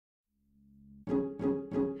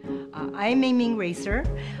I'm Mei-Ming Raicer.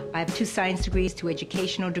 I have 2 science degrees, 2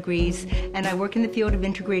 educational degrees, and I work in the field of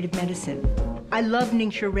integrative medicine. I love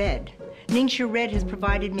NingXia Red. NingXia Red has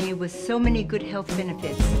provided me with so many good health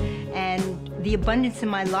benefits and the abundance in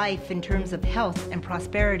my life in terms of health and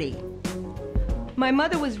prosperity. My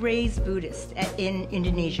mother was raised Buddhist in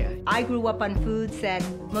Indonesia. I grew up on foods that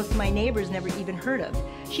most of my neighbors never even heard of.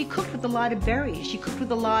 She cooked with a lot of berries. She cooked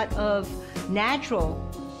with a lot of natural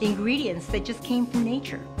ingredients that just came from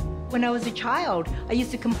nature. When I was a child, I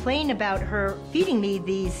used to complain about her feeding me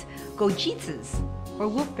these gojitsus, or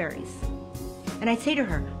wolfberries. And I'd say to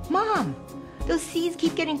her, "Mom, those seeds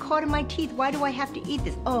keep getting caught in my teeth. Why do I have to eat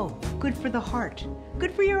this?" "Oh, good for the heart.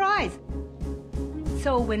 Good for your eyes."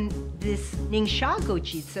 So when this NingXia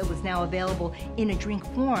gojitsu was now available in a drink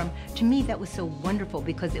form, to me that was so wonderful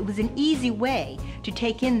because it was an easy way to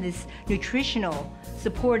take in this nutritional,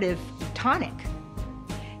 supportive tonic.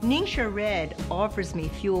 NingXia Red offers me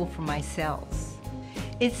fuel for my cells.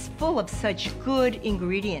 It's full of such good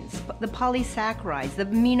ingredients, the polysaccharides, the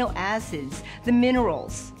amino acids, the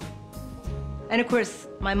minerals. And of course,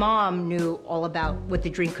 my mom knew all about what the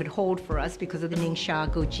drink could hold for us because of the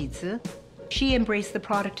NingXia gojitsu. She embraced the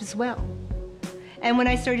product as well. And when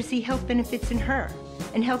I started to see health benefits in her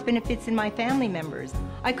and health benefits in my family members,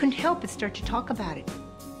 I couldn't help but start to talk about it.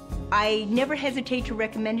 I never hesitate to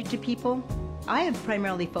recommend it to people. I have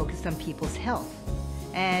primarily focused on people's health.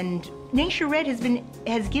 And NingXia Red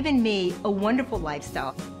has given me a wonderful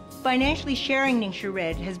lifestyle. Financially sharing NingXia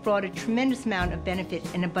Red has brought a tremendous amount of benefit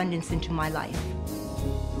and abundance into my life.